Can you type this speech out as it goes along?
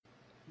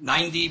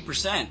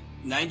90%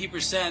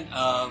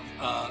 of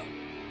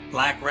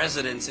black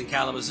residents in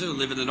Kalamazoo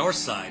live in the north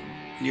side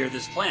near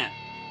this plant.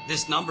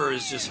 This number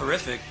is just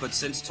horrific, but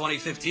since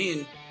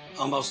 2015,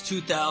 almost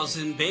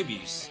 2,000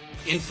 babies,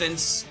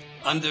 infants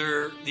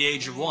under the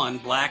age of 1,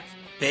 black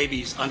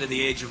babies under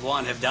the age of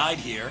 1 have died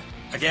here.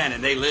 Again,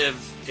 and they live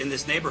in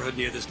this neighborhood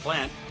near this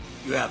plant.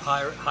 You have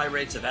high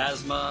rates of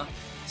asthma,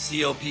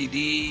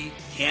 COPD,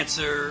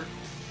 cancer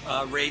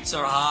rates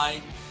are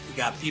high. You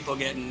got people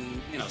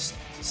getting,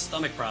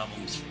 stomach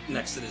problems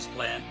next to this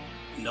plant,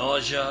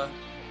 nausea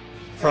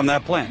from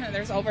that plant.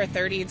 There's over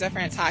 30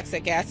 different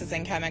toxic gases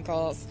and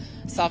chemicals: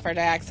 sulfur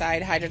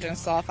dioxide, hydrogen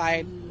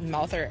sulfide,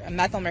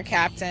 methyl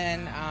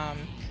mercaptan,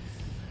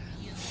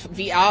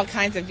 all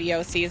kinds of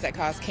VOCs that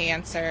cause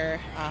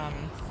cancer.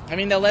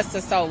 The list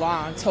is so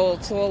long.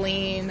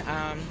 Toluene,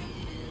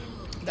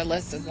 the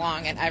list is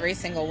long, and every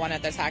single one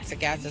of the toxic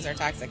gases or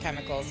toxic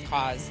chemicals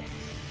cause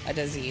a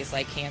disease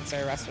like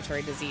cancer,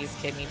 respiratory disease,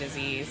 kidney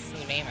disease,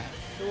 you name it.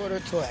 Daughter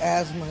to an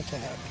asthma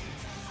attack.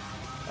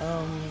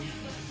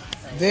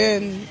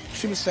 Then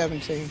she was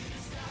 17.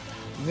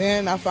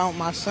 Then I found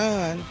my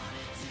son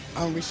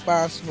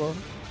unresponsible.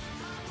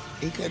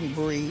 He couldn't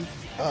breathe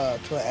to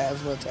an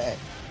asthma attack.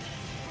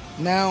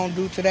 Now,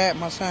 due to that,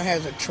 my son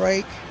has a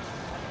trach.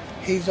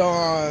 He's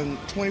on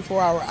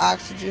 24-hour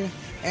oxygen,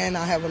 and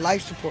I have a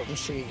life support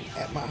machine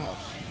at my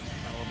house.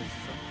 How old is your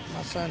son?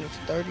 My son is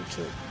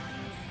 32.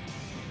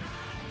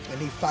 And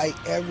he fight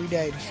every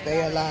day to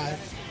stay alive.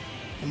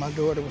 And my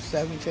daughter was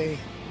 17.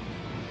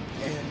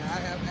 And I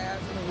have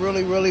asthma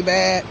really, really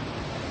bad.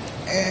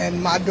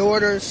 And my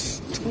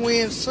daughter's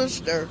twin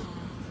sister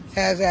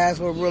has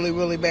asthma really,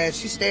 really bad.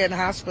 She stay in the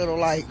hospital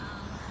like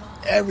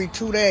every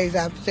 2 days.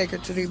 I have to take her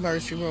to the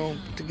emergency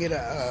room to get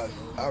a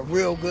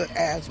real good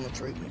asthma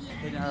treatment.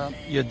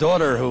 Your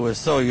daughter, who was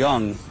so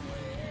young,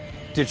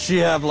 did she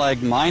have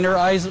like minor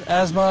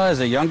asthma as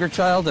a younger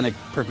child and it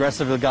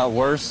progressively got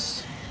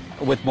worse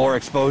with more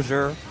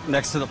exposure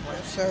next to the plant?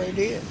 Yes, sir, it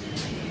did.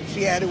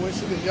 She had it when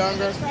she was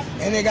younger,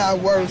 and it got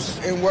worse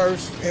and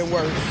worse and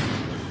worse.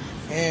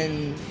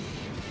 And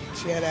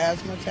she had an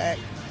asthma attack,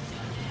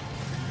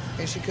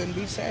 and she couldn't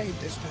be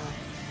saved this time.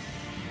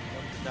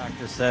 What did the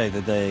doctors say?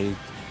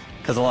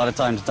 Because a lot of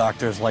times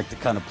doctors like to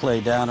kind of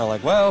play down, they're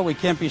like, well, we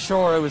can't be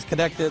sure it was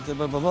connected to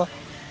blah, blah, blah.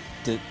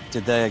 Did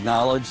they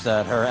acknowledge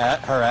that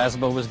her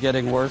asthma was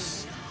getting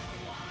worse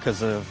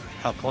because of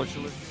how close she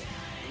lived?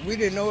 We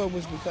didn't know it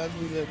was because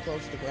we lived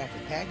close to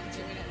Graphic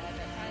Packaging.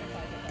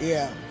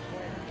 Yeah.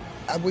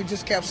 We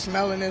just kept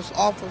smelling this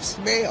awful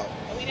smell.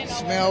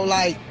 Smell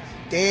like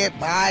dead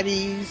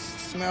bodies,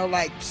 smell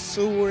like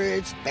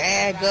sewage,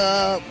 bag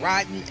up,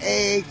 rotten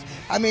eggs.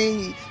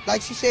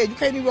 Like she said, you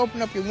can't even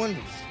open up your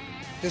windows.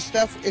 The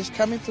stuff is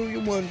coming through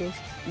your windows.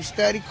 You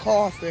study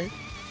coughing.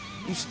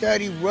 You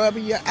study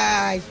rubbing your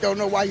eyes. Don't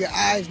know why your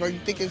eyes burn. You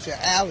think it's your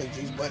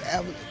allergies, but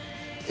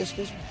it's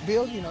this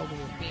building over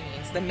there.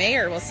 The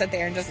mayor will sit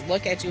there and just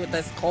look at you with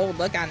this cold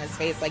look on his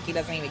face like he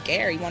doesn't even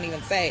care. He won't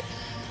even say,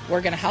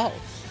 we're going to help.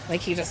 Like,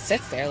 he just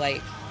sits there,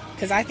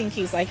 because I think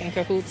he's, in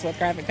cahoots with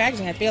Graphic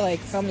Packaging. I feel like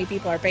so many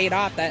people are paid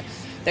off that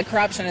the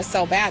corruption is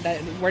so bad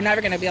that we're never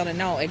going to be able to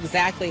know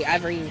exactly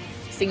every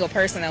single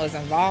person that was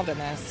involved in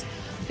this,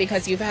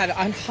 because you've had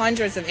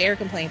hundreds of air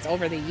complaints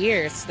over the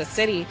years to the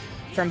city,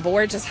 from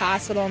Borges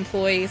Hospital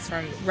employees,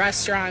 from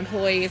restaurant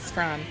employees,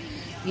 from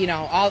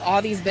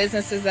all these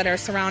businesses that are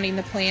surrounding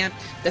the plant.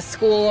 The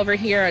school over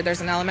here, there's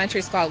an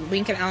elementary school called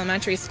Lincoln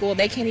Elementary School.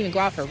 They can't even go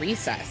out for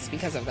recess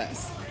because of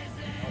this.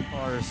 How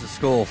far is the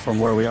school from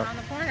where we are? Around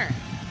the corner.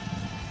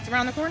 It's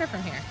around the corner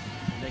from here.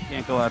 They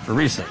can't go out for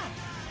recess.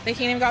 They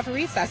can't even go out for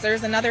recess.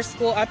 There's another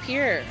school up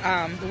here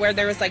where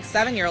there was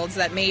 7-year-olds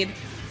that made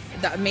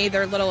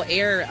their little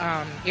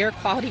air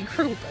quality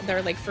group.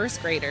 They're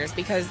first graders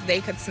because they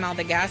could smell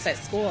the gas at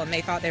school and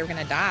they thought they were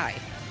going to die.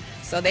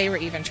 So they were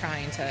even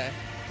trying to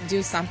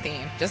do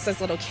something just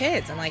as little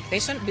kids, and they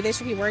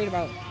should be worried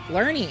about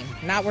learning,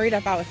 not worried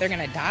about if they're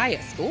going to die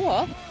at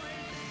school.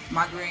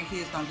 My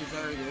grandkids don't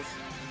deserve this.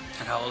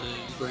 And how old are your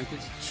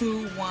grandkids?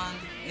 2, 1,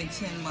 and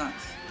 10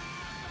 months.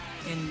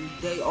 And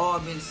they all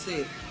been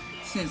sick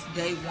since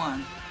day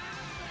one.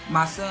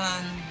 My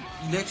son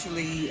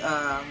literally,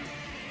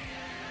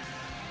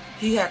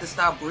 he had to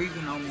stop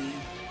breathing on me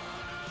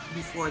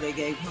before they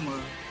gave him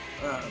a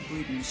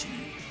breathing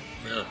machine.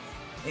 Really?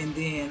 And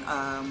then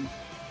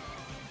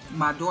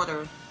my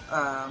daughter,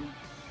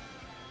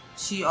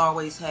 she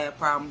always had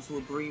problems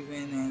with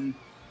breathing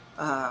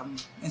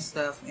and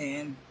stuff,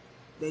 and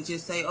they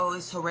just say, oh,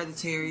 it's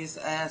hereditary, it's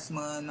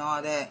asthma and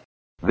all that.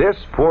 This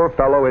poor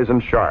fellow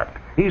isn't sharp.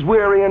 He's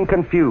weary and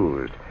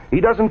confused. He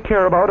doesn't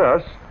care about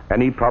us,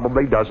 and he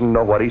probably doesn't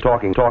know what he's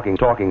talking about. And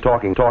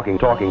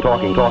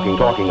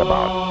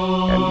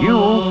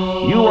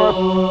you are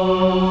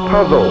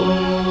puzzled.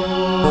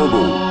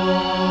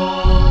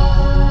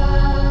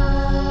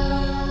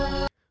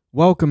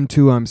 Welcome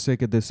to I'm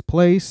Sick of This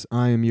Place.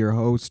 I am your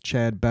host,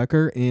 Chad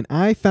Becker, and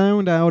I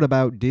found out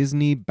about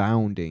Disney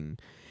Bounding.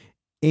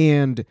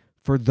 And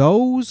for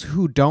those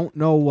who don't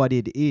know what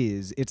it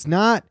is, it's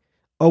not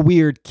a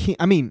weird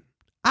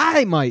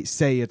I might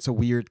say it's a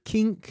weird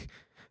kink.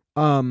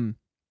 One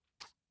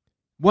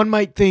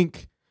might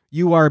think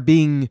you are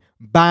being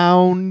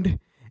bound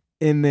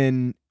and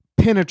then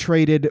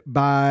penetrated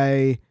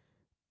by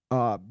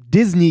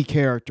Disney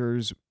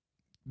characters.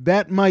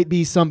 That might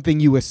be something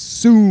you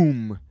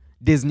assume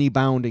Disney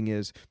bounding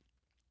is.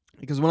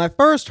 Because when I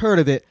first heard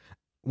of it,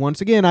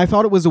 once again, I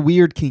thought it was a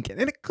weird kink.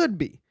 And it could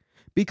be.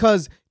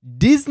 Because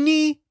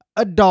Disney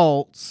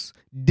adults,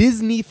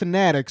 Disney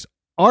fanatics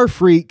are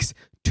freaks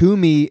to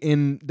me,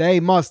 and they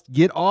must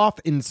get off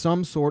in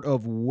some sort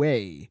of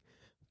way.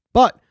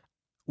 But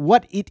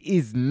what it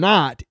is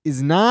not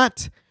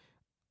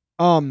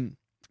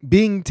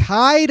being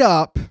tied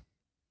up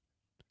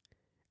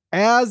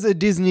as a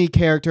Disney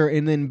character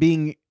and then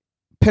being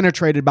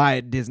penetrated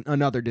by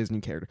another Disney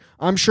character.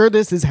 I'm sure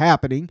this is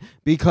happening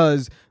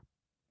because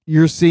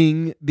you're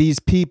seeing these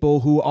people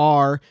who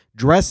are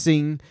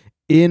dressing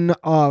in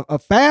a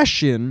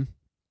fashion,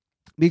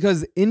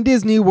 because in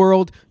Disney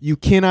World, you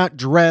cannot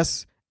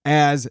dress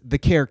as the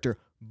character.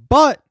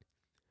 But,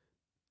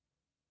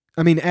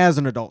 as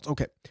an adult.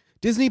 Okay.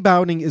 Disney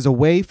bounding is a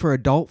way for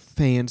adult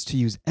fans to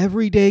use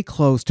everyday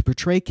clothes to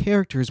portray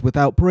characters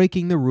without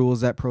breaking the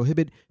rules that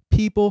prohibit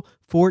people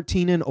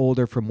 14 and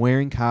older from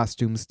wearing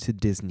costumes to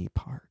Disney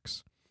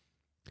parks.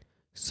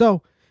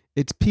 So,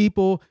 it's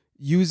people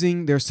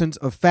using their sense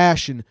of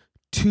fashion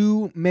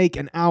to make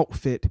an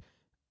outfit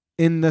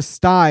in the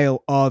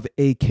style of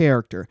a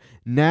character.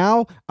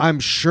 Now, I'm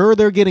sure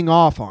they're getting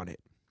off on it.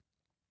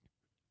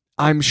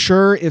 I'm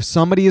sure if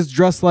somebody is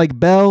dressed like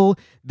Belle,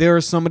 there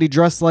is somebody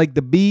dressed like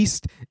the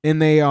Beast, and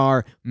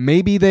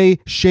maybe they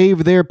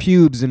shave their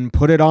pubes and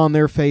put it on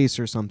their face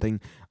or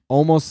something,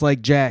 almost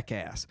like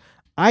Jackass.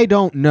 I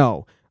don't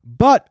know.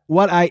 But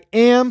what I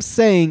am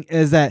saying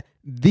is that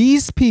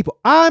these people,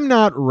 I'm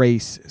not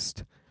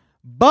racist,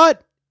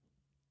 but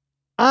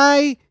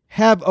I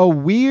have a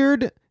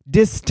weird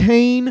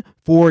disdain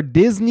for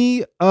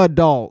Disney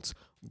adults.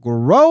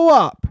 Grow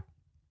up.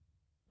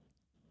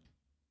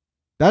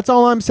 That's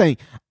all I'm saying.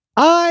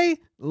 I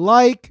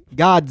like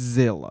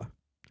Godzilla.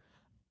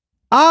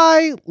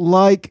 I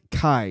like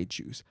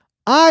kaijus.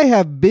 I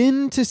have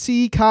been to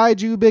see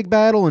Kaiju Big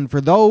Battel, and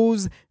for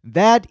those,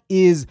 that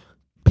is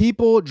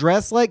people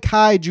dressed like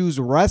kaijus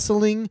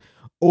wrestling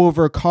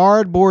over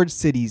cardboard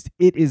cities.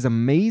 It is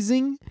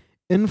amazing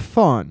and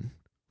fun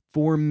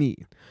for me.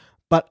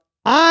 But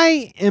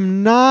I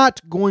am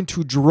not going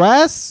to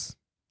dress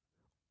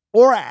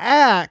or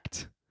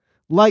act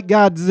like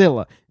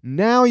Godzilla.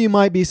 Now you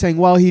might be saying,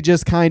 well, he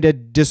just kind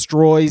of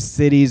destroys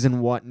cities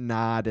and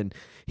whatnot, and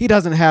he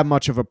doesn't have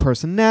much of a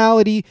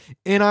personality.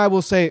 And I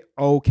will say,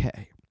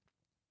 okay.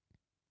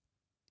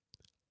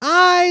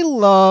 I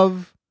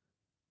love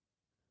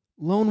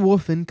Lone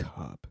Wolf and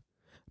Cub,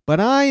 but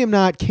I am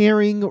not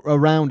carrying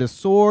around a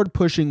sword,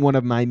 pushing one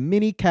of my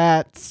mini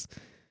cats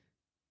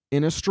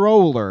in a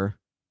stroller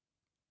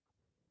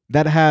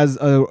that has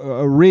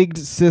a rigged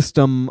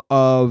system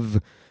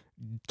of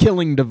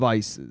killing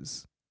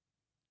devices.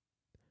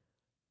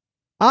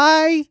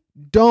 I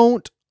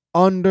don't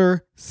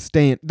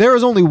understand. There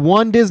is only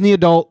one Disney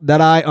adult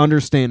that I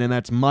understand, and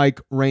that's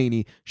Mike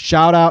Rainey.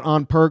 Shout out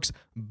on Perks.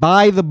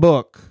 Buy the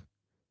book.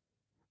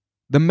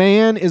 The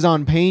man is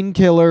on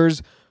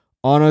painkillers,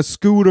 on a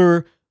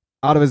scooter,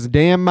 out of his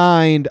damn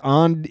mind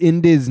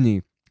in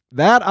Disney.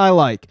 That I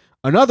like.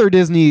 Another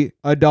Disney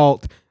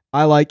adult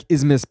I like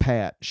is Miss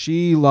Pat.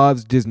 She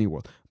loves Disney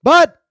World.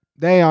 But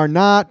they are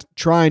not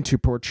trying to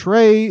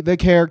portray the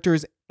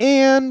characters,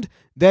 and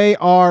they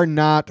are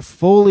not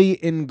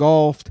fully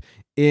engulfed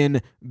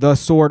in the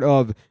sort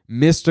of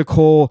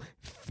mystical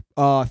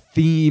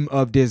theme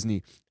of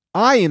Disney.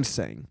 I am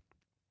saying,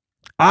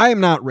 I am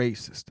not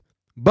racist,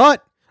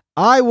 but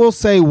I will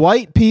say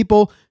white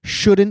people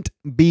shouldn't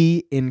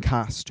be in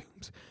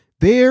costumes.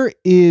 There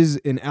is,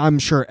 and I'm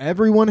sure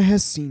everyone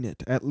has seen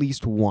it at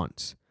least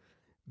once,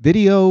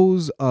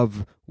 videos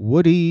of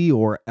Woody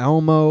or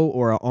Elmo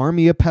or an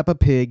army of Peppa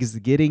Pigs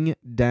getting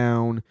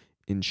down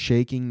and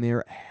shaking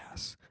their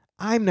ass.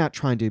 I'm not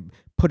trying to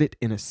put it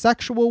in a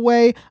sexual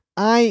way.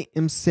 I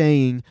am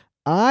saying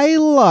I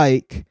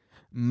like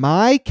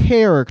my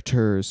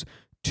characters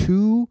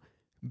to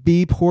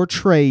be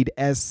portrayed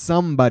as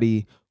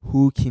somebody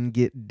who can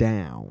get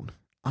down.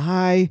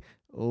 I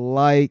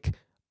like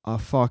a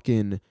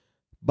fucking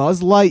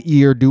Buzz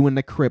Lightyear doing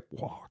the Crip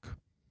Walk.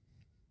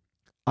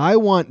 I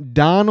want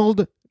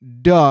Donald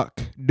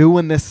Duck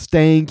doing the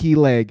stanky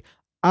leg.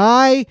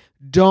 I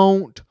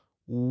don't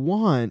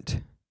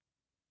want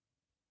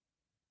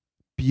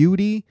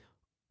Beauty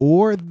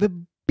or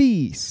the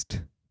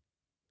Beast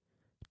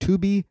to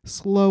be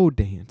slow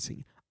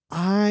dancing.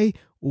 I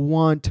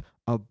want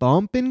a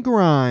bump and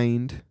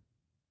grind.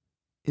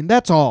 And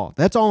that's all.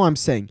 That's all I'm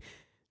saying.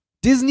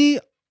 Disney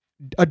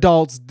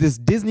adults, this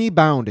Disney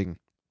bounding.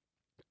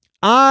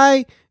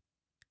 If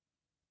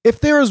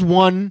there is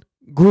one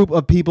group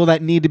of people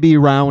that need to be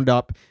round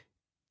up,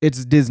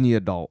 it's Disney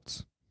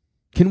adults.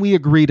 Can we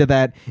agree to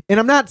that? And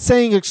I'm not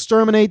saying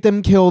exterminate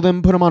them, kill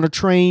them, put them on a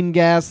train,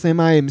 gas them.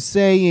 I am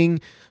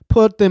saying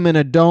Put them in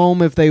a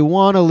dome. If they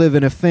want to live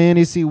in a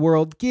fantasy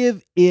world,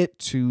 give it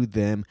to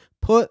them.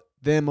 Put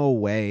them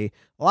away.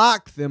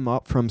 Lock them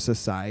up from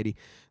society.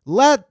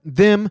 Let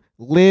them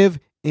live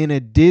in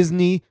a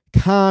Disney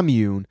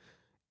commune.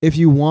 If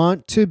you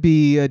want to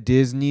be a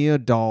Disney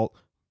adult,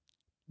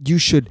 you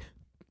should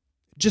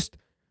just,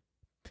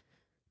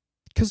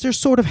 because they're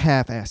sort of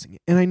half-assing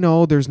it. And I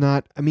know there's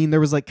not, I mean,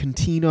 there was like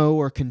Cantino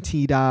or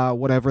Cantida,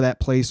 whatever that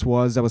place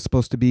was that was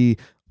supposed to be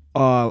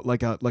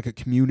like a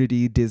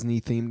community Disney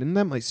themed, and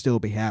that might still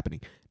be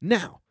happening.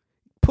 Now,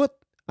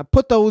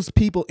 put those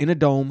people in a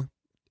dome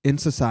in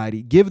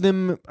society. Give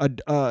them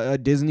a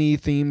Disney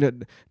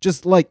themed,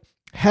 just like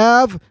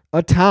have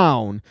a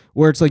town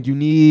where it's like you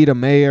need a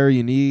mayor,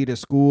 you need a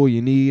school,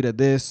 you need a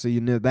this,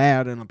 you need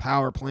that, and a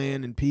power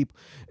plant, and people.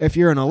 If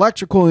you're an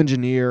electrical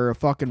engineer or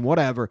fucking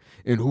whatever,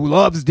 and who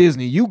loves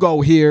Disney, you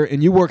go here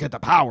and you work at the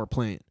power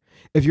plant.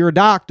 If you're a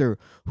doctor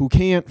who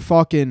can't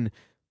fucking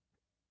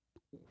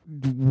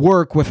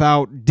work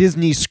without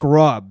Disney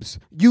scrubs,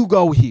 you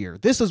go here.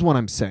 This is what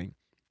I'm saying.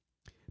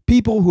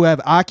 People who have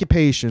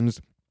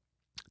occupations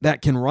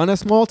that can run a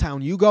small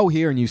town, you go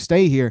here and you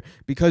stay here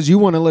because you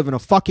want to live in a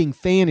fucking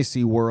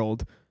fantasy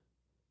world.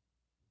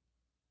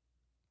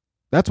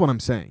 That's what I'm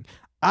saying.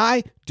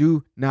 I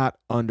do not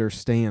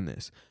understand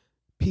this.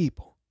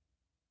 People.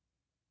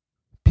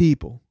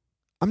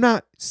 I'm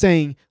not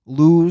saying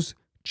lose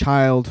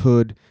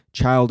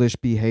childish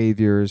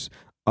behaviors.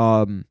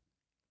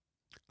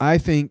 I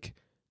think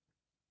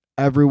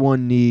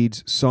everyone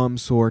needs some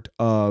sort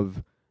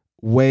of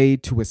way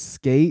to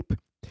escape.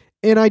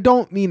 And I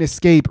don't mean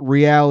escape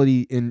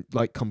reality in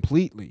like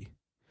completely.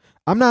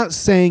 I'm not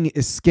saying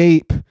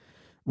escape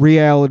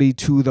reality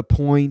to the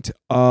point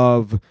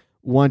of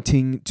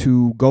wanting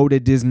to go to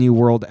Disney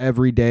World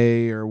every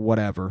day or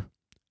whatever.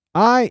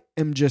 I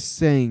am just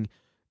saying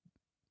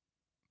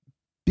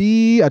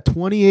be a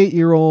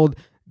 28-year-old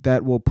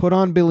that will put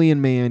on Billy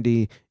and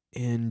Mandy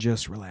and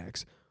just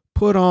relax.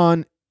 Put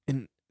on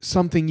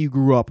something you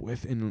grew up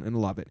with and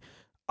love it.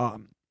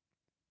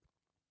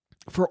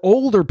 For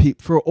older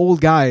people, for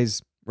old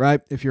guys, right?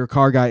 If you're a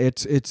car guy,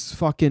 it's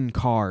fucking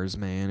cars,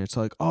 man. It's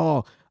like,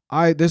 oh,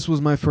 this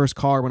was my first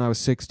car when I was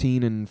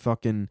 16, and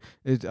fucking,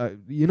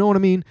 you know what I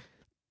mean?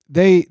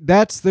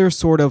 That's their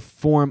sort of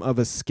form of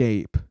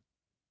escape.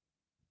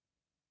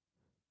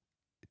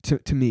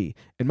 To me,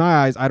 in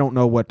my eyes, I don't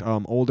know what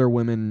older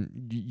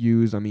women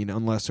use. I mean,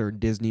 unless they're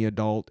Disney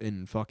adult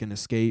and fucking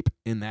escape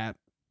in that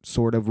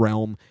sort of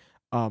realm.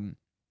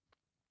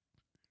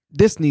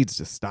 This needs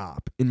to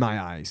stop, in my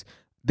eyes.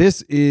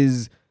 It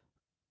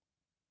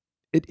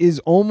is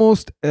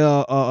almost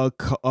a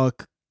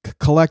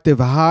collective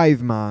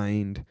hive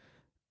mind.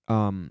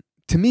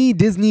 To me,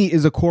 Disney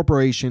is a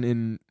corporation,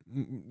 and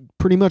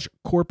pretty much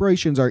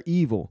corporations are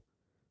evil.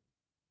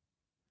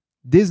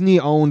 Disney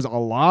owns a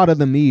lot of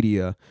the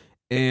media,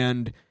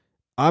 and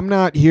I'm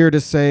not here to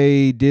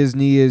say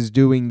Disney is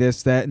doing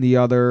this, that, and the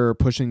other, or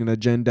pushing an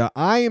agenda.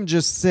 I am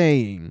just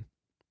saying,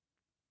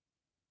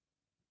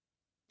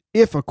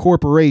 if a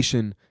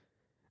corporation...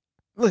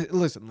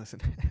 Listen.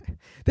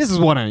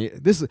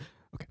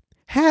 Okay.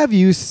 Have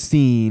you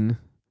seen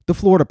the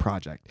Florida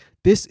Project?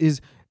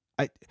 It's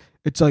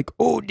like,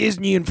 oh,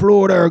 Disney and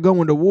Florida are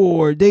going to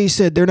war. They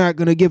said they're not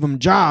going to give them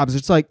jobs.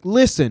 It's like,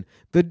 listen,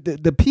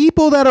 the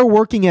people that are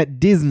working at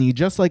Disney,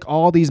 just like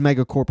all these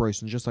mega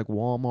corporations, just like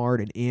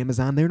Walmart and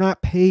Amazon, they're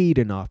not paid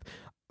enough.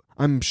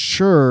 I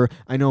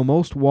know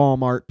most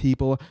Walmart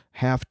people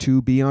have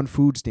to be on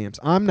food stamps.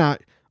 I'm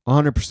not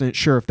 100%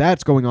 sure if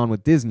that's going on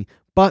with Disney,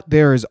 but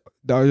there's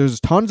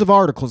tons of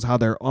articles how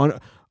they're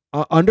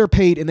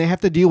underpaid, and they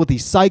have to deal with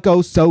these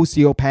psycho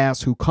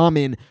sociopaths who come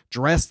in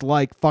dressed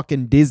like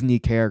fucking Disney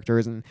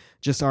characters and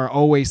just are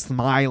always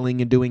smiling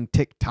and doing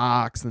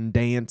TikToks and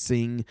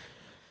dancing.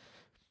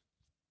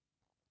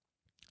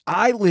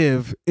 I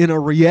live in a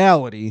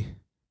reality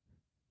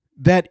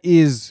that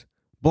is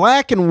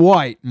black and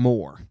white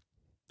more.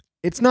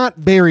 It's not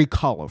very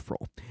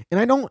colorful. And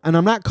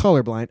I'm not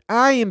colorblind.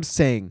 I am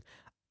saying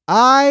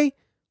I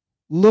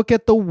look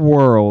at the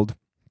world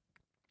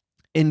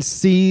and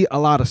see a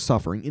lot of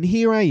suffering. And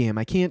here I am.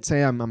 I can't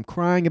say I'm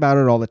crying about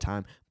it all the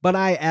time, but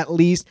I at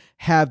least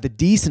have the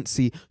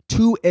decency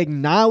to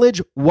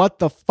acknowledge what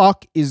the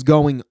fuck is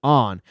going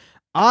on.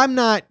 I'm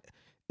not...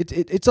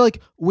 It's like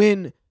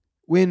when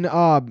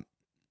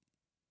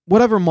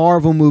whatever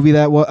Marvel movie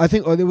that was, I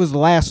think it was the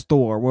last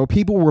Thor, where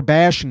people were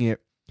bashing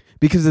it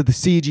because of the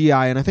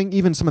CGI, and I think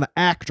even some of the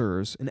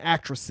actors and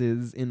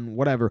actresses and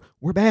whatever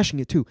were bashing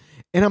it too.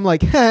 And I'm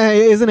like,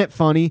 hey, isn't it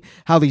funny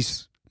how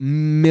these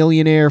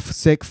millionaire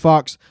sick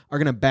fucks are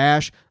going to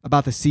bash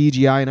about the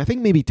CGI? And I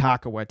think maybe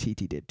Taika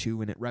Waititi did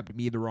too, and it rubbed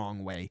me the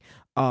wrong way.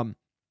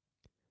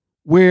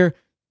 Where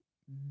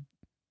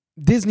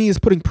Disney is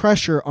putting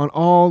pressure on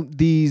all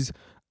these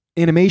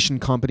animation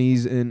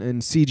companies and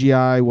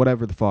CGI,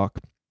 whatever the fuck,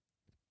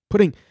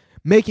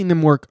 making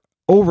them work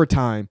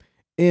overtime.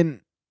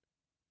 And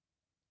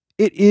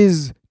it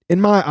is,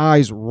 in my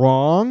eyes,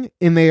 wrong,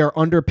 and they are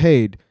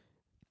underpaid.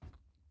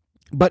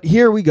 But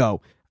here we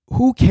go.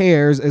 who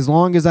cares as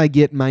long as I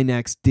get my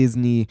next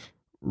Disney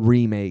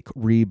remake,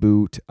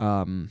 reboot.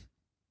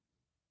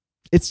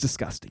 It's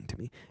disgusting to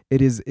me.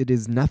 It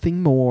is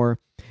nothing more.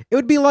 It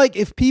would be like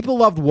if people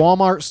loved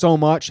Walmart so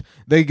much,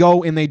 they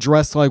go and they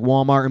dress like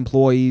Walmart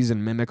employees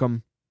and mimic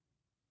them.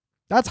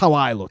 That's how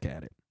I look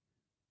at it.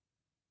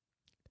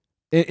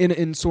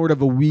 In sort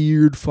of a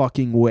weird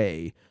fucking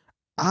way.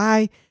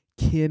 I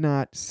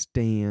cannot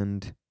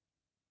stand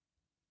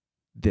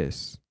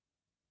this.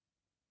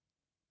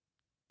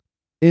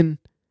 And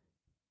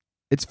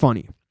it's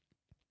funny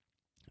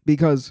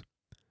because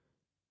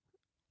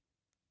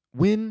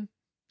when,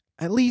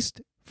 at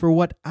least for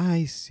what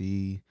I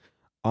see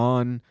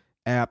on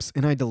apps,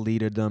 and I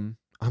deleted them,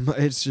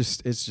 it's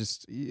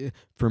just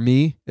for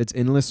me, it's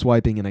endless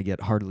swiping and I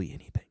get hardly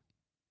anything.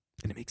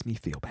 And it makes me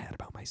feel bad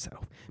about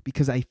myself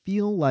because I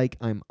feel like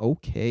I'm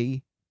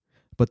okay.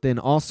 But then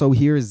also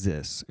here's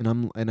this, and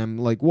I'm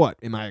like, what?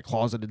 Am I a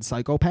closeted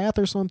psychopath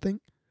or something?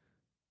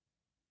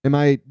 Am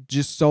I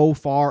just so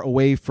far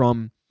away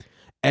from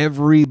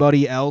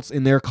everybody else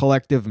in their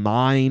collective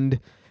mind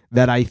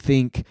that I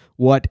think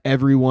what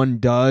everyone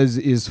does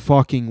is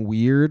fucking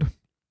weird?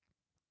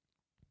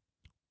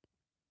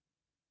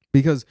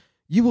 Because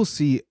you will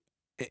see,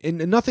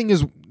 and nothing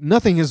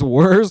is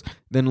worse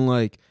than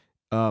like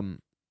when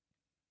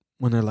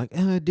they're like,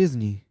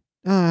 Disney,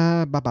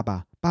 ba ba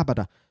ba ba ba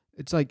da.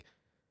 It's like,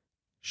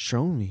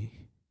 show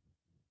me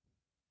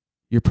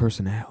your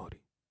personality.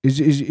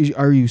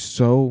 Are you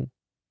so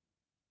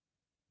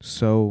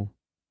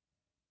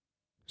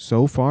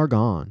far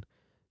gone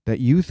that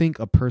you think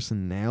a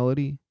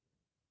personality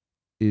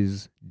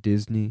is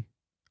Disney?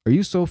 Are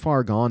you so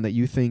far gone that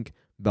you think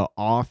The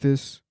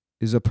Office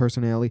is a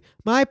personality?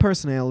 My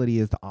personality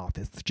is The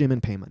Office, Jim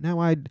and Pam.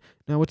 Now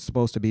it's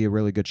supposed to be a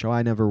really good show.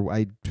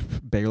 I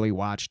barely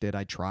watched it.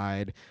 I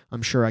tried.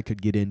 I'm sure I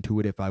could get into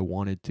it if I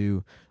wanted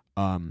to.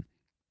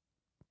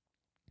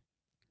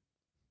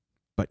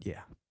 But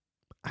yeah,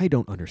 I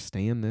don't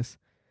understand this.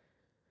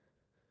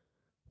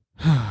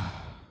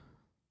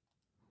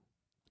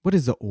 What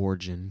is the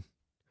origin?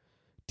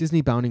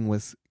 Disney Bounding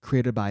was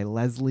created by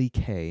Leslie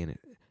Kay, and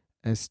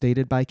as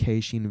stated by Kay,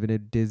 she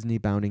invented Disney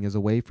Bounding as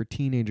a way for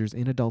teenagers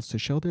and adults to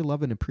show their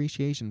love and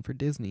appreciation for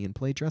Disney and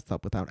play dress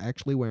up without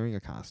actually wearing a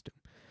costume.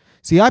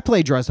 See, I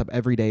play dress up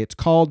every day. It's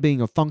called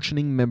being a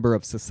functioning member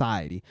of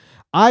society.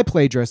 I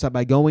play dress up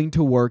by going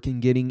to work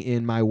and getting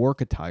in my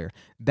work attire.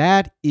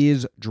 That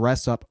is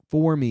dress up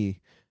for me.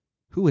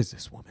 Who is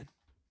this woman?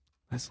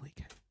 Leslie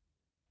Kay.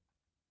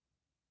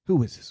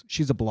 Who is this?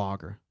 She's a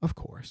blogger. Of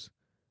course.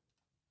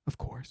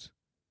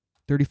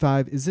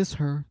 35. Is this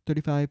her?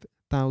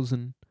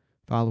 35,000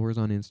 followers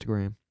on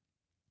Instagram.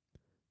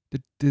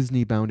 The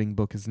Disney Bounding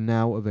book is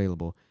now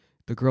available.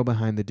 The girl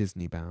behind the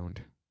Disney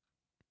Bound.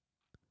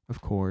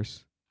 Of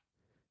course.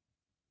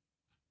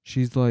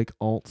 She's like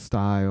alt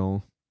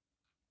style.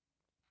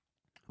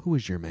 Who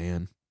is your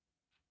man?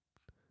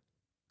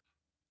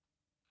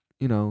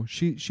 You know,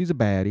 she's a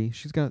baddie.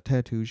 She's got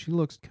tattoos. She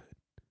looks good.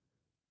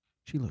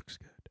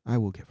 I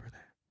will give her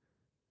that.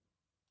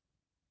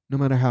 No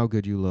matter how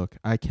good you look,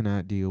 I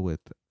cannot deal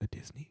with a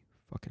Disney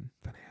fucking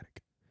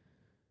fanatic.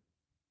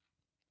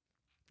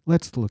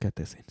 Let's look at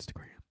this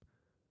Instagram.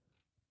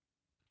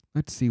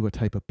 Let's see what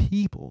type of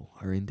people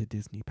are into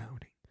Disney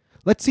Bounding.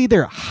 Let's see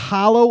their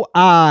hollow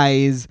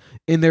eyes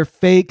in their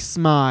fake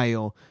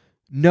smile,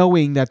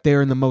 knowing that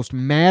they're in the most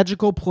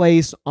magical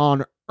place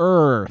on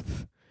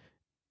earth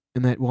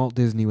and that Walt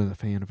Disney was a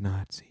fan of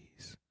Nazis.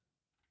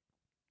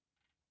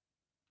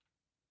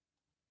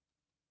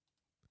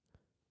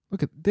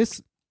 Look at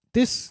this.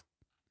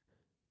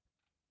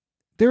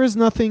 There is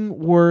nothing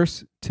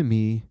worse to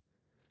me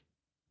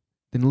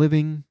than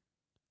living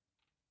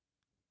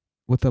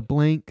with a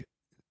blank,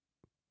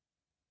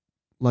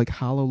 like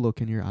hollow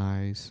look in your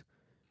eyes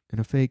and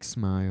a fake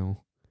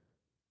smile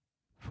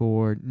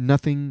for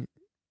nothing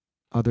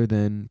other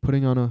than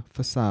putting on a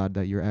facade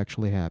that you're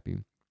actually happy.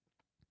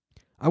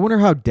 I wonder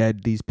how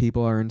dead these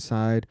people are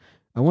inside.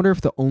 I wonder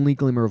if the only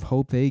glimmer of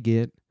hope they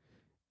get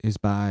is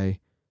by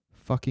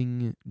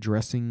fucking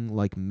dressing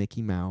like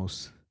Mickey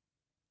Mouse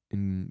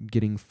and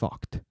getting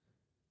fucked.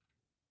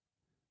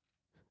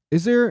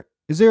 Is there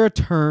a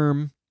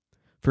term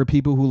for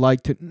people who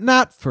like to,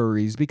 not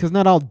furries, because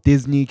not all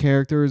Disney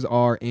characters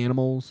are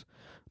animals,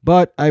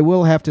 but I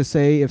will have to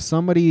say, if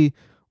somebody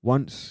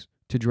wants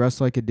to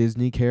dress like a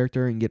Disney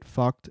character and get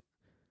fucked,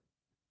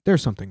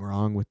 there's something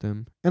wrong with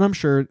them. And I'm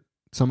sure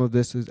some of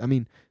this is,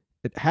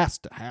 it has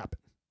to happen.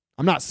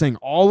 I'm not saying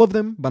all of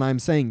them, but I'm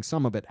saying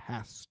some of it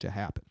has to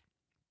happen.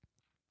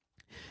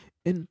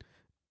 And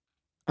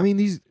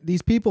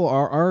these people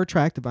are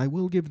attractive. I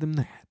will give them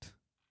that.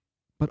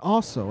 But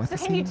also, at the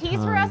same time, can you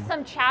tease for us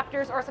some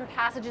chapters or some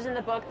passages in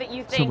the book that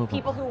you think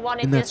people who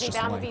wanted Disney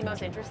Bound would be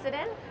most interested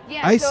in?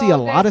 Yeah, I see a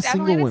lot of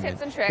single women,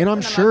 and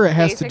I'm sure it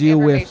has to deal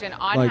with,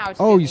 like,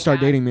 you start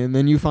dating me, and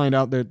then you find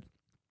out that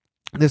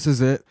this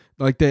is it.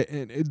 Like,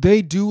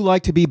 they do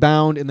like to be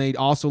bound, and they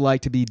also like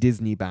to be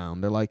Disney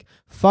bound. They're like,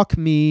 fuck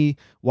me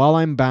while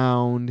I'm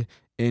bound,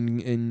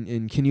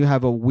 And can you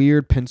have a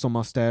weird pencil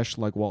mustache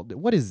like Walt?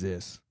 What is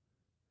this?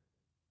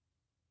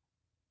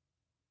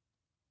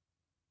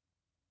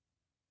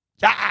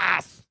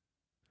 Yes!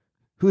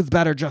 Who's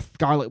better, just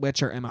Scarlet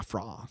Witch or Emma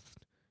Frost?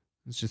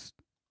 It's just...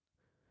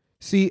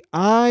 See,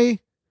 I'm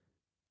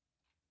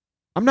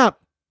not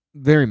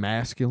very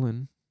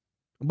masculine,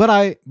 but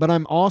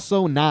I'm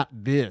also not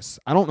this.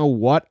 I don't know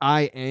what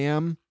I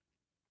am.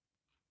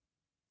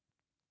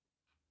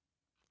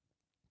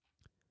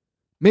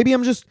 Maybe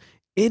I'm just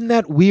in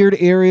that weird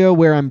area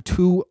where I'm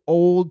too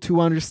old to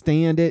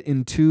understand it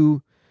and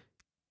too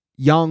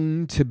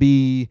young to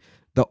be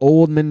the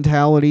old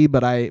mentality,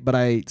 but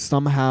I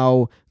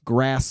somehow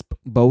grasp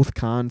both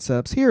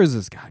concepts. Here is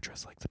this guy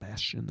dressed like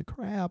Sebastian the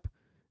Crab.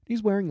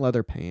 He's wearing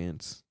leather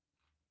pants.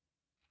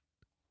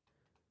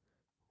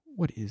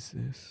 What is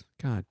this?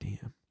 God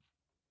damn.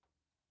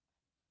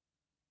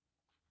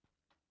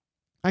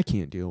 I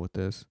can't deal with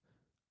this.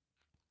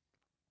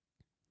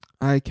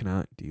 I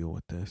cannot deal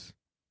with this.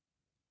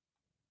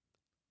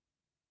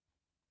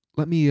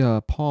 Let me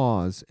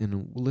pause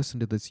and listen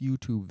to this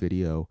YouTube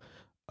video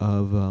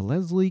of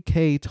Leslie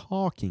Kay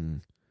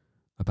talking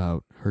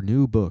about her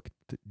new book,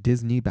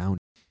 Disney Bound.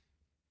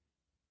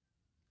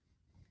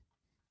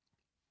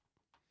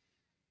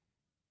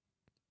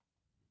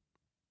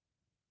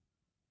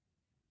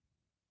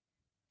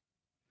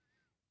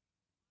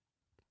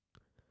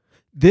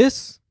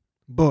 This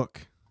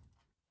book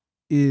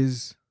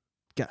is,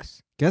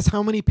 guess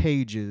how many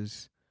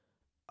pages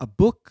a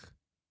book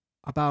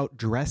about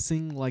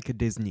dressing like a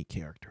Disney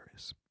character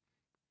is.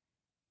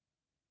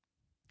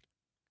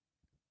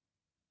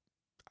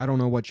 I don't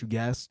know what you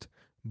guessed,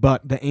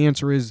 but the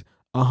answer is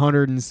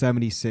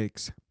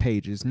 176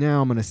 pages.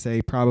 Now I'm going to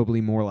say probably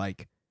more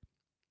like,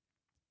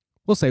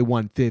 we'll say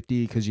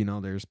 150 because,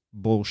 there's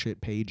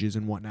bullshit pages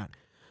and whatnot.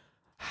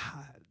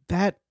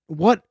 That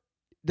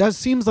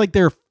seems like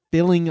they're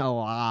filling a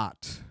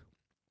lot.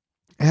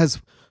 It has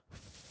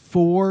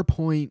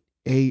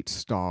 4.8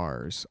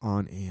 stars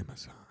on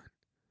Amazon.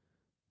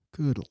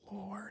 Good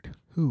Lord.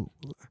 Who?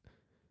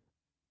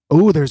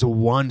 Oh, there's a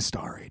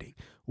 1-star rating.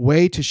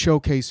 Way to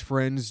showcase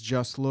friends.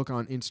 Just look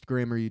on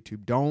Instagram or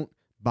YouTube. Don't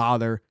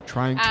bother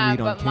trying to read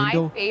on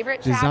Kindle.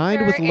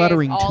 Designed with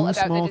lettering too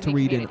small to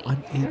read and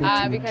unable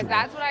to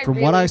enjoy.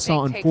 From what I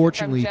saw,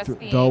 unfortunately,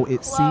 though,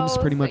 it seems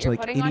pretty much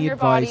like any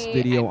advice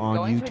video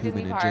on YouTube,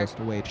 and it's just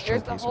a way to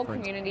showcase your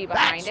friends.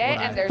 That's what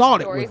I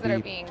thought it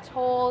would be.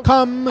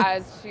 Come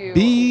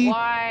be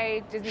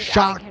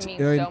shocked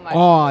and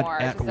awed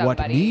at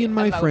what me and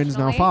my friends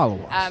now follow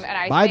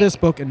us. Buy this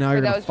book and now you're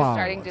going to follow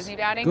us.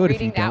 Good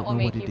if you don't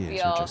know what it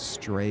is. You're just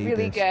stray.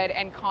 Really good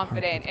and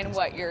confident in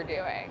what you're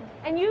doing.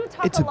 And you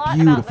talk it's a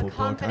beautiful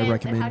book I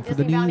recommend for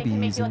the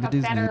newbies in the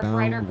Disney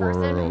Bound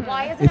world.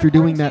 If you're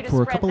doing that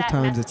for a couple of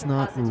times, it's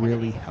not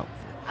really helpful.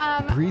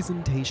 The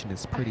presentation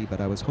is pretty,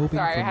 but I was hoping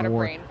for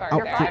more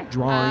outfit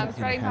drawing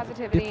and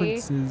have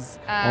differences,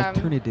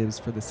 alternatives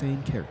for the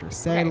same character.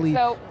 Sadly,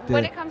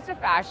 when it comes to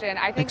fashion,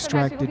 I think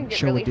extract sometimes didn't people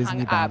show can a get Disney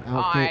really hung Bound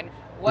up outfit. on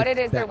what it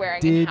is they're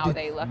wearing and how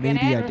they look in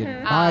it. I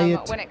didn't buy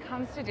it. When it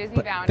comes to Disney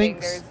But bounding,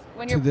 thanks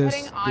when to you're this,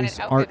 putting on an this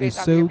outfit art based is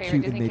off so your favorite cute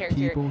and Disney make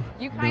character, people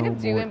you kind know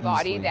of do more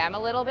embody easily. them a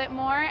little bit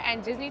more,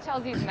 and Disney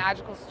tells these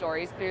magical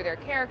stories through their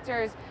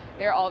characters.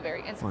 They're all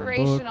very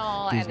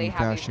inspirational, and they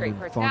have these great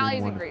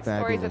personalities and great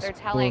stories that they're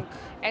telling.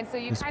 And so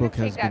you kind of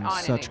take that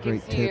on, and it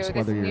gives you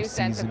this new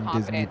sense of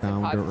confidence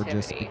and Bounder or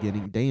just positivity.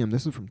 beginning. Damn,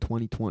 this is from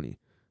 2020.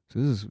 So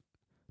this is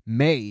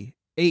May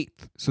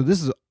 8th. So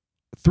this is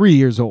 3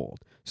 years old.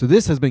 So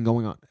this has been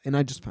going on, and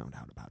I just found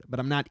out about it. But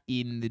I'm not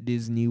in the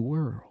Disney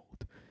world.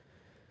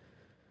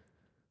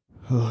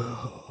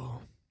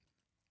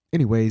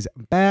 Anyways,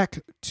 back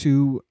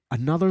to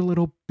another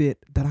little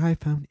bit that I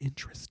found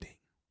interesting.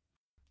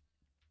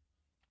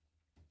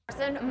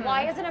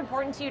 Why is it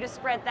important to you to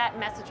spread that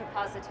message of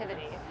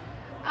positivity?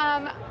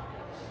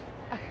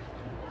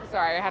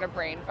 Sorry, I had a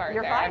brain fart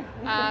You're there.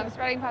 fine.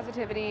 Spreading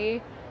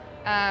positivity.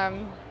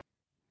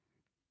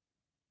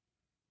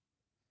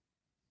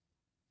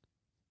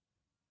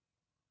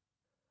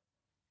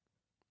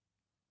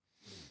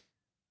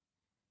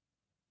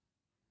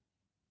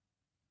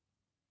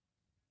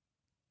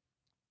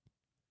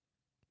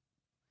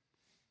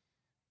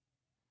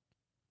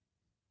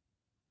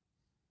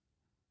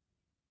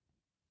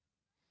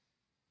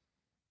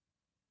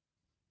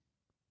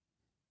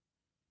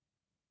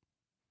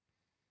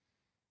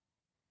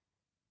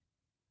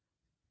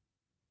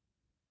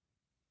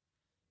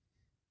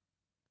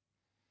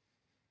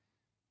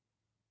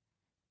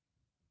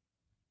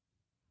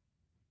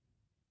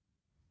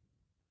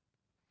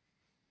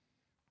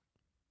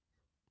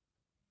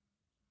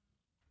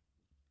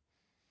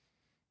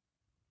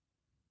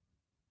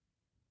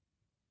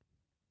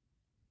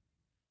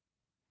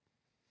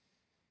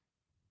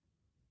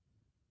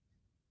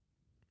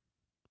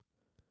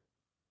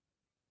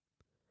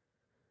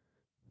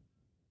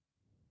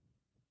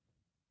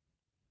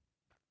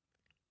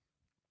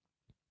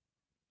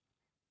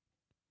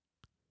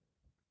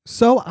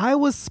 So I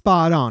was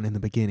spot on in the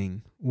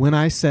beginning when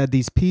I said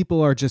these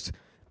people are just,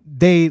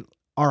 they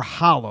are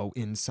hollow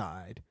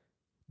inside.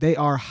 They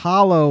are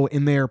hollow,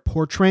 and they're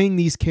portraying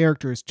these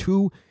characters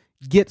to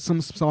get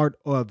some sort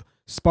of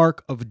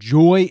spark of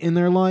joy in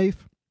their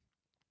life.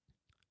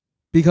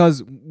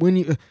 Because when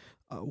you,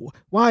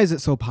 why is it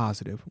so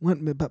positive?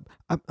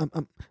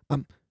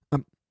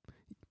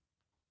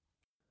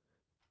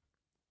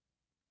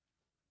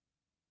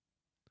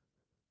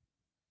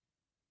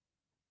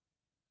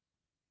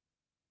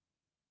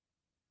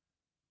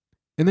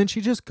 And then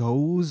she just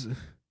goes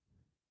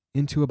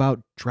into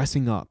about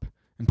dressing up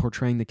and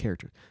portraying the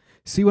characters.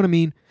 See what I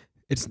mean?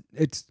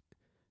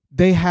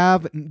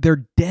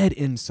 They're dead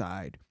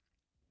inside.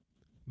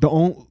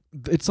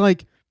 It's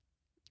like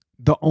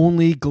the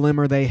only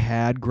glimmer they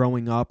had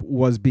growing up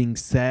was being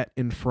set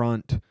in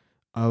front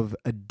of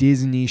a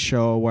Disney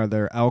show where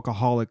their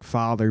alcoholic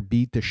father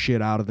beat the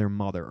shit out of their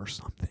mother or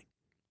something.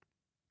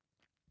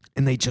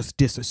 And they just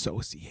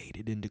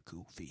disassociated into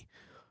Goofy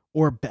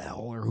or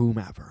Belle or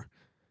whomever.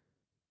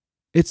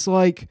 It's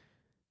like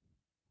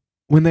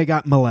when they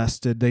got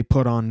molested, they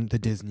put on the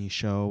Disney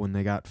show. When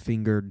they got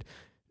fingered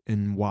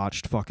and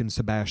watched fucking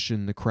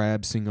Sebastian the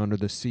Crab sing Under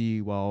the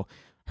Sea while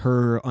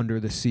her Under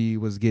the Sea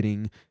was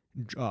getting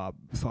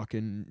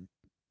fucking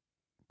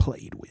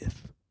played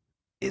with.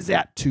 Is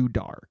that too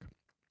dark?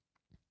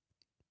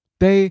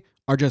 They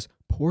are just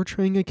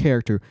portraying a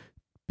character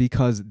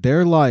because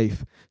their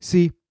life,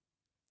 see,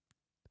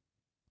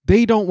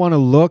 they don't want to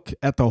look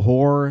at the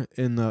horror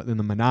in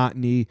the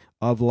monotony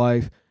of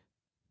life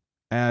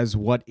as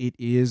what it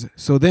is.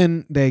 So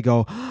then they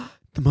go,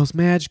 the most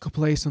magical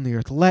place on the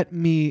earth. Let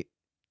me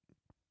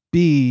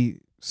be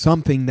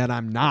something that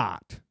I'm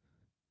not.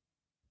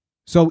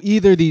 So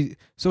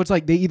it's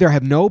like they either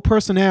have no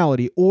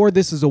personality, or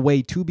this is a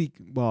way to be,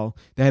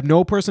 they have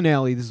no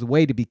personality. This is a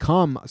way to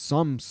become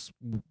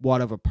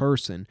somewhat of a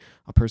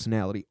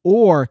personality,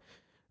 or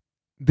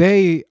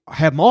they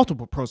have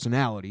multiple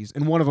personalities,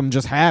 and one of them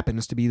just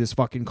happens to be this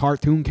fucking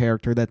cartoon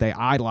character that they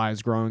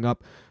idolized growing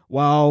up.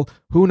 Well,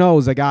 who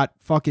knows? They got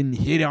fucking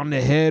hit on the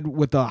head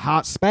with a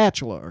hot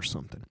spatula or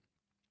something.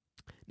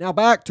 Now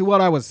back to what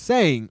I was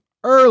saying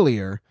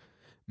earlier.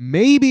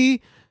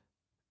 Maybe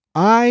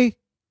I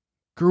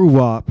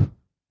grew up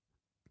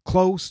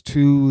close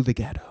to the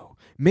ghetto.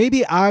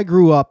 Maybe I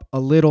grew up a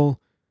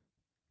little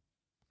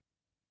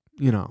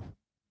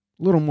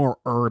more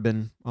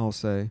urban, I'll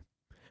say.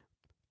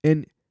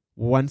 And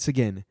once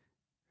again,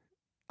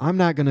 I'm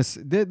not going to...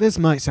 This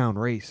might sound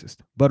racist,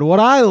 but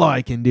what I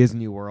like in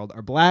Disney World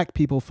are black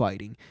people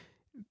fighting,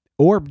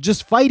 or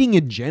just fighting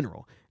in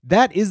general.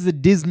 That is the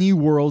Disney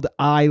World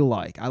I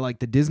like. I like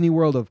the Disney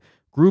World of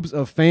groups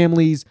of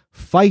families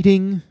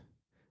fighting.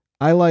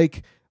 I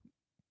like...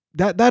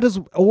 That is...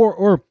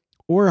 Or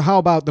how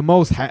about the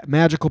most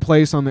magical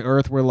place on the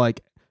earth where,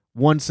 like,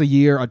 once a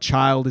year a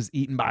child is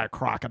eaten by a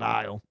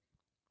crocodile?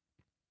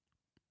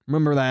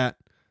 Remember that?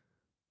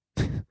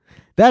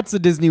 That's the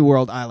Disney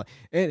World I like.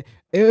 It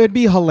would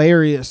be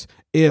hilarious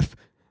if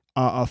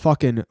a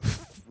fucking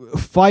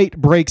fight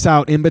breaks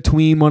out in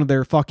between one of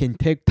their fucking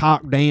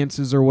TikTok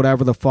dances or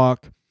whatever the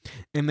fuck,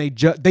 and they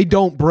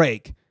don't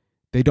break.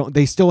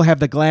 They still have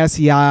the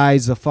glassy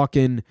eyes, the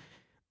fucking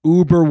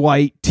uber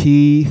white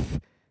teeth,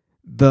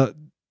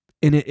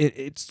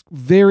 it's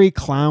very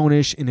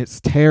clownish and it's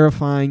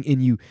terrifying,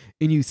 and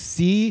you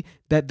see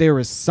that there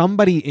is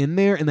somebody in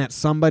there, and that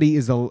somebody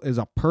is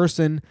a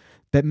person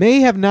that may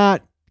have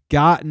not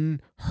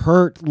gotten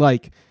hurt,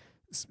 like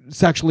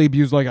sexually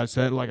abused, like I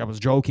said, like I was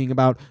joking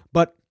about,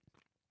 but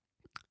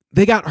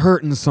they got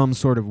hurt in some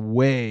sort of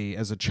way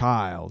as a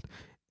child,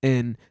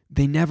 and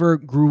they never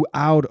grew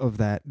out of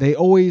that.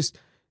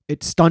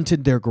 It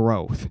stunted their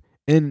growth,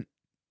 and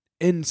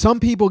some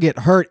people get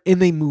hurt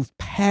and they move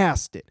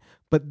past it,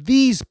 but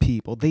these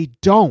people, they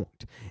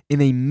don't,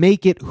 and they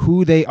make it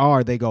who they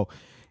are. They go,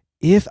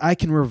 if I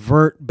can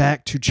revert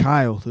back to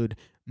childhood,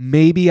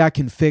 maybe I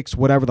can fix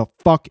whatever the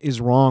fuck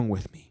is wrong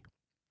with me.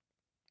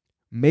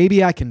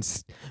 Maybe I can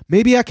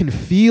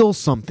feel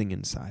something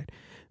inside.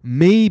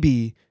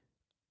 Maybe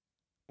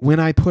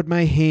when I put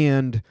my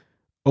hand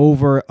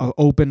over an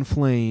open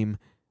flame,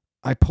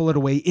 I pull it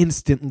away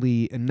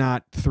instantly and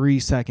not 3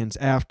 seconds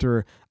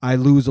after I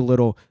lose a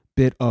little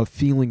bit of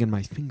feeling in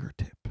my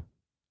fingertip.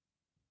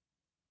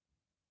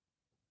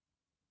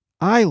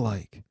 I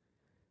like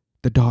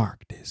the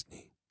dark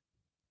Disney.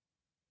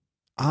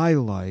 I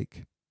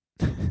like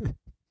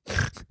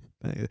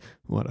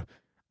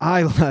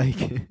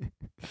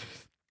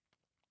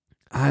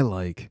I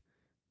like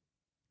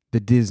the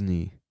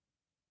Disney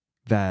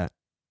that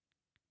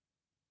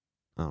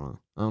I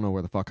don't know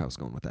where the fuck I was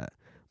going with that.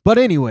 But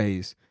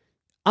anyways,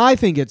 I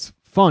think it's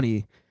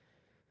funny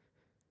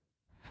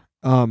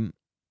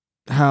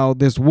how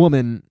this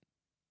woman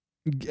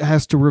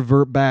has to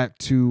revert back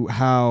to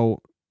how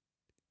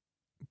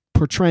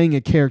portraying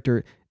a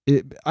character.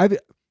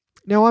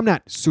 Now, I'm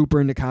not super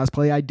into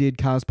cosplay. I did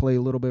cosplay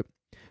a little bit.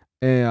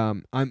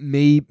 I'm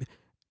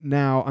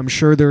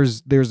sure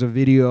there's a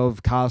video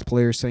of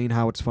cosplayers saying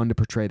how it's fun to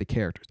portray the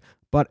characters.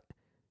 But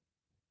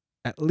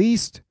at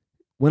least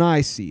when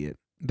I see it,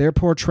 they're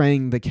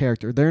portraying the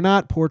character. They're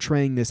not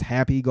portraying this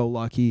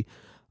happy-go-lucky,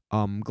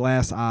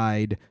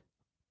 glass-eyed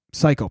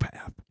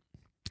psychopath.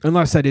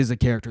 Unless that is a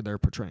character they're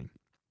portraying.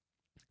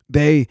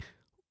 They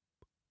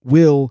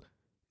will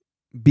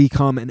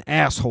become an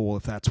asshole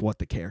if that's what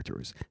the character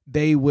is.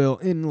 They will,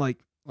 in like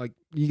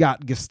you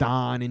got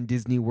Gaston in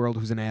Disney World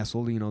who's an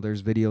asshole.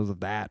 There's videos of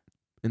that.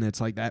 And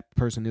it's like that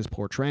person is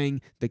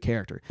portraying the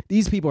character.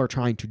 These people are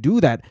trying to do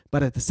that,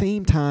 but at the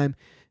same time,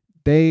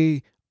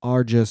 they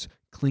are just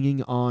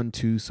clinging on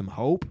to some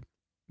hope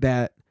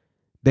that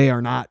they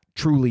are not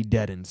truly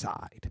dead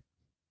inside.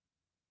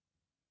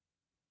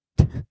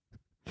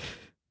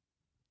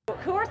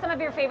 Who are some of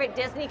your favorite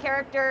Disney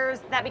characters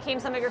that became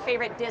some of your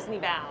favorite Disney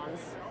bounds?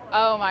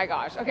 Oh my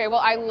gosh. Okay,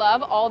 well, I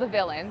love all the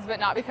villains, but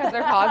not because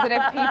they're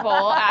positive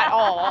people at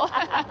all.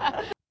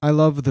 I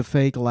love the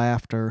fake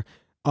laughter.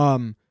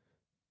 Some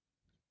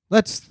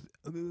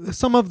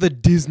of the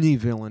Disney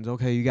villains.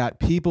 Okay, you got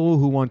people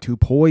who want to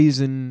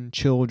poison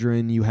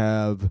children. You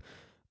have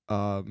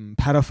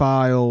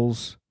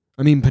pedophiles.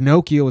 I mean,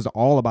 Pinocchio is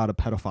all about a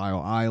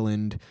pedophile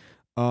island.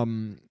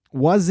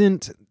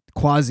 Wasn't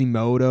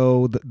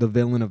Quasimodo the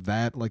villain of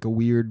that, like a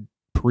weird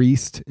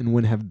priest? And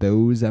when have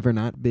those ever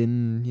not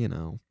been,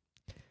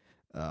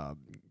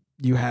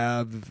 you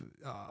have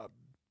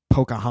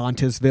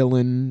Pocahontas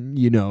villain,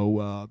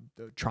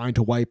 trying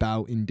to wipe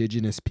out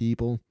indigenous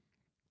people.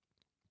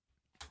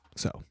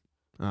 So,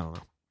 I don't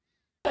know.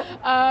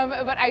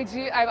 But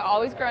I've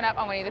always grown up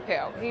on Winnie the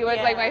Pooh. He was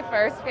like my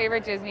first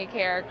favorite Disney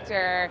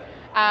character.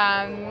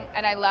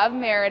 And I love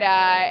Merida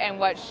and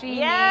what she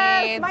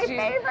needs. My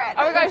favorite.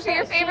 Oh my gosh, she's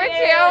your favorite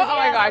too? Oh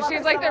my gosh,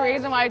 she's like the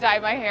reason why I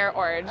dyed my hair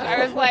orange.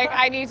 I was like,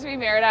 I need to be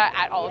Merida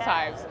at all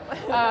times.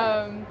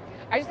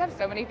 I just have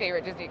so many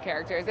favorite Disney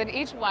characters, and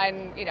each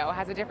one,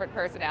 has a different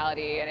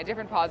personality and a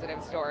different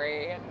positive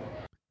story.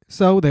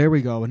 So there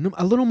we go. And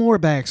a little more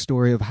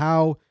backstory of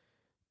how,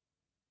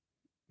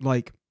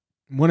 like,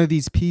 one of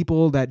these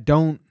people that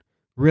don't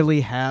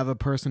really have a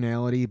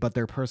personality, but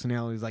their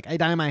personality is like, I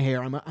dye my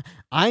hair.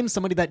 I'm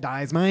somebody that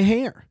dyes my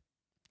hair.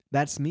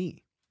 That's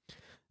me.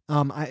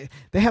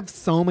 They have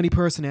so many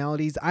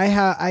personalities.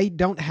 I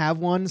don't have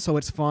one, so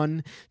it's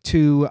fun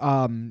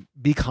to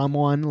become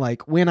one.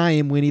 Like when I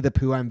am Winnie the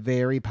Pooh, I'm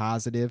very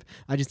positive.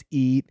 I just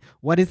eat.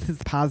 What is his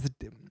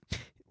positive?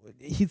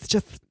 He's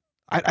just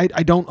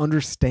I don't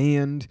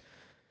understand.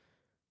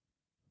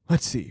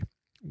 Let's see.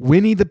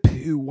 Winnie the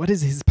Pooh, what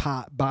is his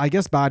I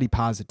guess body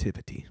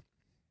positivity.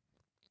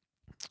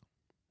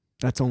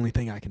 That's the only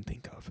thing I can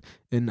think of.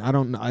 And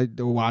I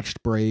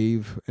watched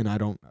Brave, and I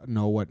don't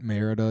know what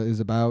Merida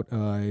is about.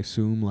 I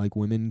assume like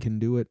women can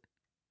do it.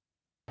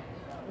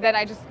 Then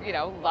I just,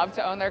 love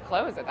to own their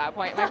clothes at that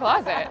point in my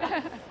closet. I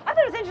thought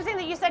it was interesting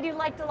that you said you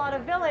liked a lot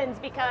of villains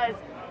because,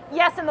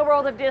 yes, in the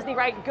world of Disney,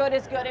 right, good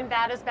is good and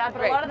bad is bad,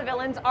 but a lot of the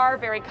villains are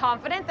very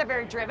confident, they're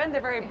very driven, they're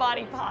very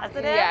body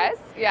positive. Yes,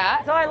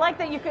 yeah. So I like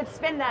that you could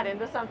spin that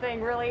into something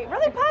really,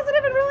 really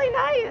positive and really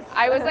nice.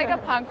 I was like a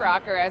punk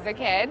rocker as a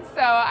kid, so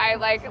I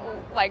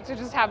like to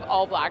just have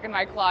all black in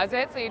my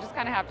closet, so you just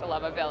kind of have to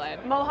love a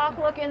villain. Mohawk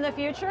look in the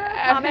future,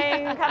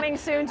 coming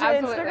soon to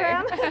Absolutely.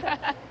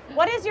 Instagram.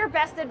 What is your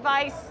best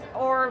advice,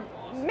 or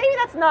maybe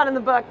that's not in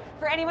the book,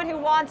 for anyone who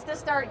wants to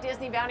start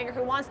Disney bounding or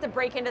who wants to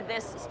break into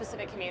this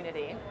specific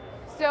community?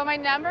 So my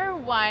number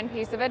one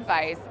piece of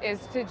advice is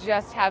to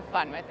just have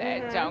fun with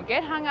it. Mm-hmm. Don't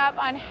get hung up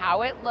on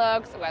how it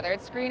looks, whether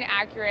it's screen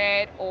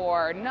accurate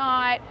or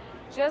not.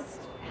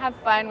 Just have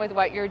fun with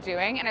what you're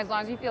doing, and as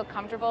long as you feel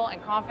comfortable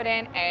and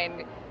confident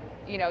and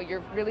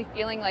you're really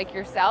feeling like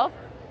yourself,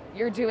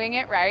 you're doing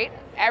it right.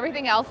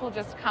 Everything else will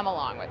just come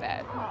along with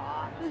it.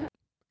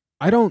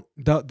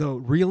 The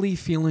really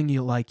feeling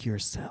you like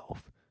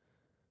yourself.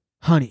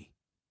 Honey,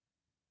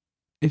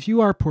 if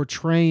you are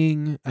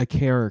portraying a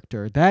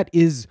character, that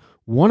is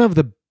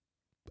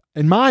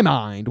in my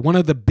mind, one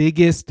of the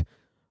biggest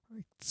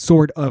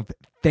sort of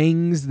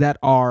things that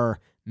are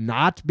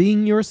not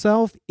being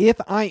yourself.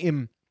 If I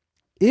am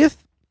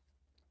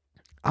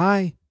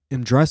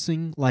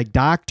dressing like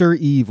Dr.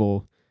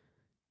 Evil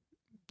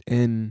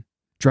and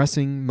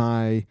dressing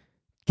my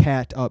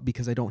cat up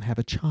because I don't have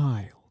a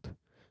child.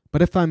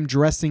 But if I am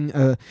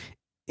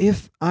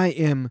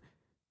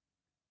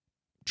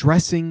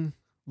dressing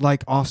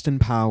like Austin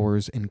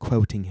Powers and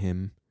quoting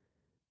him,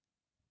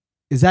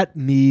 is that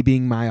me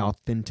being my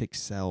authentic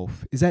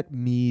self? Is that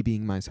me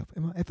being myself?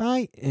 If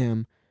I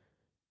am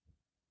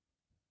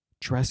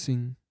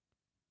dressing...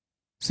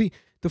 See,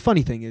 the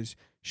funny thing is,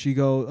 she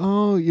goes,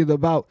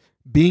 about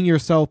being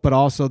yourself, but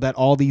also that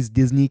all these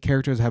Disney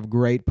characters have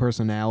great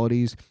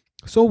personalities.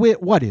 So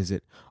what is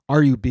it?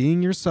 Are you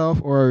being yourself,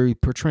 or are you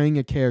portraying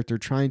a character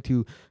trying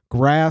to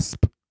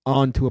grasp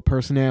onto a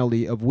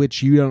personality of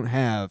which you don't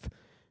have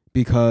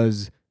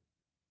because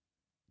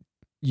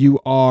you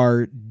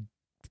are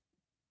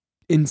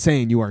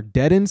insane? You are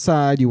dead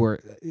inside.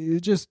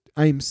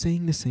 I am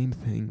saying the same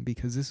thing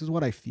because this is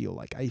what I feel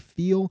like. I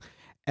feel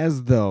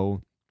as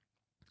though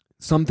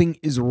something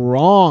is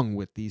wrong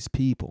with these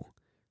people.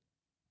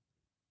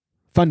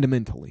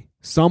 Fundamentally,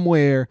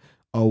 somewhere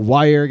a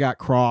wire got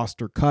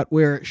crossed or cut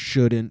where it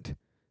shouldn't.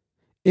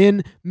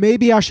 And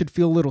maybe I should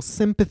feel a little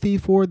sympathy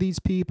for these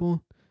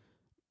people.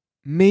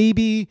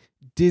 Maybe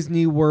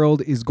Disney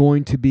World is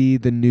going to be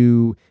the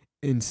new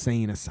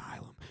insane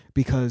asylum,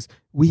 because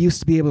we used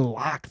to be able to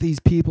lock these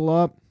people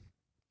up,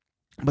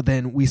 but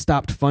then we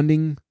stopped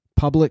funding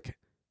public,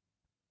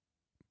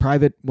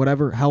 private,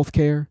 whatever,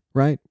 healthcare,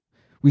 right?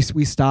 We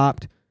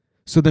stopped.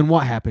 So then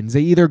what happens?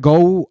 They either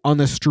go on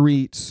the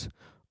streets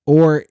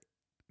or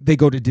they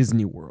go to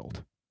Disney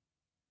World.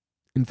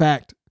 In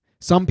fact,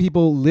 some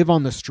people live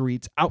on the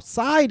streets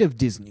outside of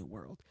Disney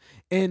World,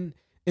 and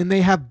they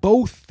have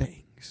both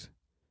things.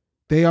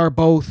 They are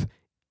both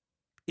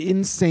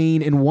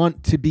insane and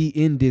want to be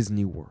in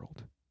Disney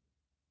World.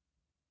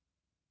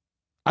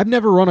 I've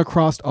never run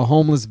across a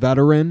homeless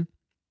veteran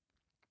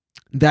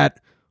that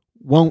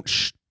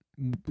won't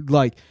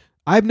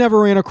I've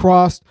never ran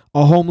across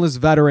a homeless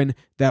veteran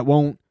that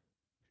won't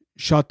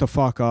shut the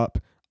fuck up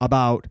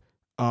about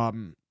I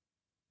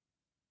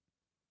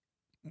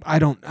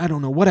don't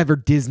know, whatever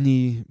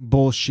Disney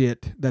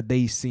bullshit that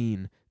they've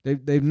seen.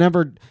 They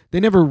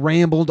never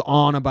rambled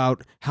on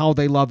about how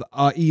they love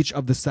each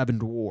of the 7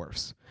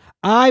 dwarfs.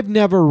 I've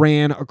never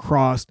ran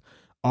across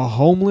a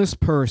homeless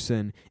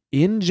person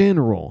in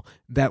general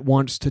that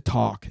wants to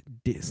talk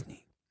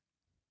Disney.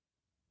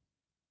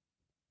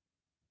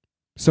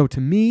 So to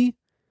me,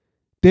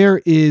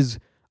 there is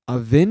a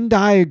Venn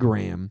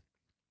diagram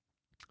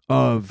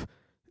of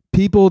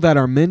people that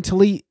are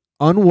mentally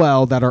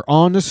unwell that are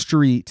on the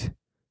street,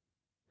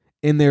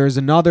 and there's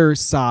another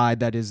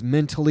side that is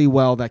mentally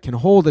well that can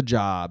hold a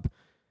job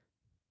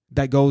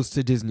that goes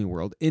to Disney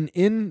World. And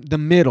in the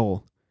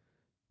middle,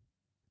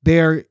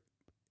 there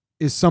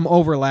is some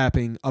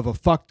overlapping of a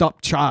fucked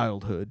up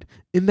childhood.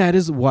 And that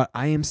is what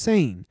I am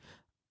saying.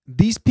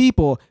 These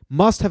people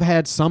must have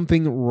had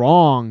something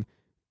wrong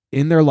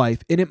in their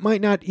life. And it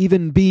might not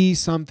even be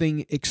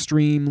something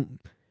extreme.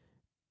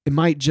 It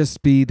might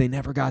just be they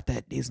never got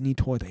that Disney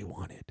toy they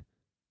wanted.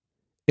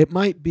 It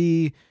might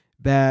be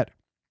that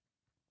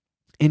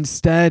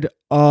instead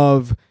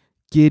of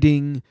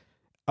getting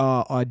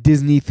a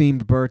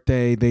Disney-themed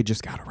birthday, they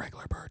just got a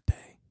regular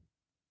birthday.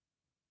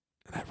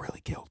 And that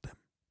really killed them.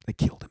 They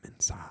killed them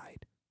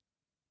inside.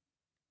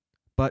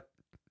 But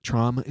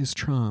trauma is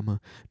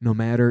trauma, no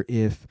matter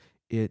if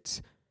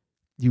it's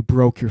you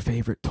broke your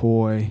favorite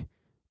toy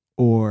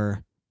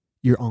or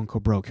your uncle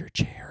broke your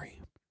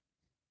cherry.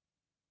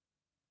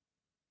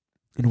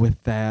 And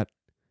with that,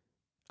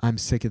 I'm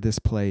sick of this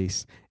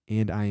place,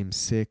 and I am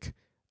sick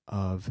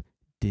of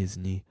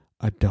Disney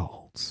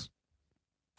adults.